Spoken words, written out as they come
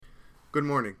Good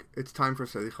morning. It's time for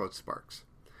Selichot Sparks.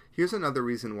 Here's another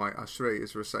reason why Ashrei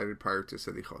is recited prior to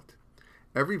Selichot.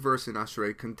 Every verse in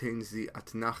Ashrei contains the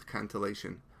Atnach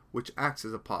cantillation, which acts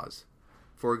as a pause.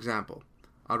 For example,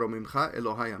 Aromimcha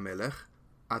Elohai HaMelech,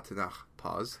 Atnach,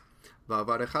 pause,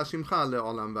 Va'avarecha Shimcha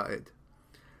le'olam va'ed.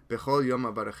 Bechol Yom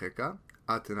Avarecheka,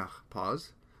 Atnach,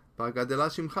 pause, Va'gadela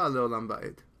Shimcha le'olam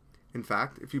va'ed. In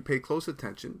fact, if you pay close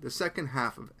attention, the second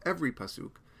half of every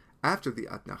pasuk after the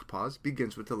Atnach pause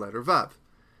begins with the letter Vav.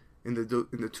 In the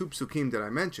two psukim that I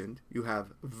mentioned, you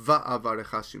have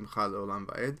Va'avarecha Shimcha le'olam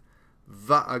va'ed,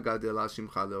 Va'agadela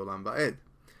Shimcha le'olam va'ed.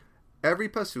 Every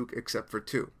pasuk except for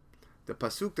two. The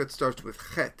pasuk that starts with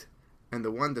Chet and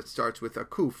the one that starts with a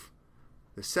Kuf,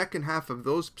 the second half of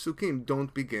those psukim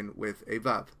don't begin with a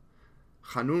Vav.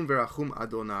 Chanun verachum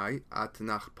Adonai,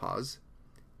 Atnach pause.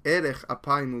 Erech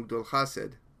apayim ugdol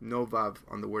chased, no Vav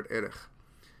on the word Erech.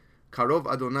 Karov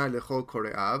Adonai lechol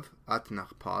kore'av,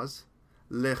 Atnach pause.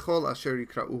 Lechol asher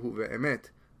yikra'uhu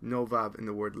ve'emet, no Vav in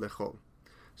the word lechol.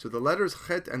 So the letters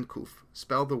Chet and Kuf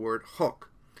spell the word Chok.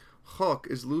 Chok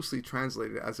is loosely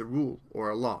translated as a rule or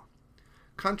a law.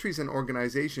 Countries and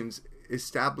organizations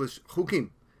establish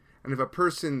chukim, and if a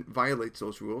person violates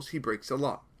those rules, he breaks a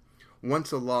law.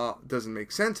 Once a law doesn't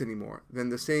make sense anymore, then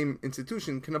the same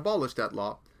institution can abolish that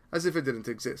law as if it didn't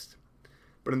exist.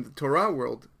 But in the Torah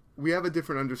world, we have a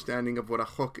different understanding of what a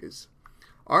chok is.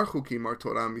 Our chukim are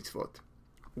Torah mitzvot.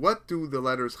 What do the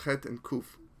letters Chet and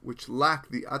Kuf, which lack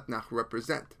the Atnach,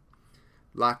 represent?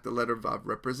 Lack the letter Vav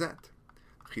represent?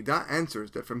 Chida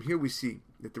answers that from here we see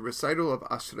that the recital of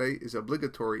Ashrei is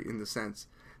obligatory in the sense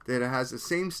that it has the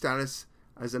same status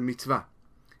as a mitzvah.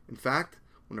 In fact,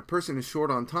 when a person is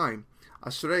short on time,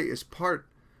 Ashrei is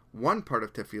one part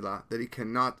of tefillah that he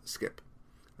cannot skip.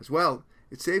 As well,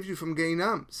 it saves you from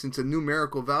Gehinam, since a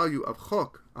numerical value of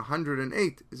Chok,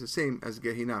 108, is the same as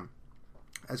Gehinam.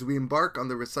 As we embark on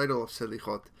the recital of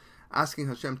Selichot, asking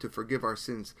Hashem to forgive our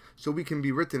sins so we can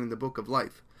be written in the book of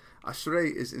life,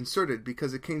 Ashrei is inserted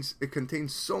because it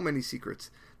contains so many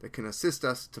secrets that can assist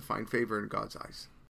us to find favor in God's eyes.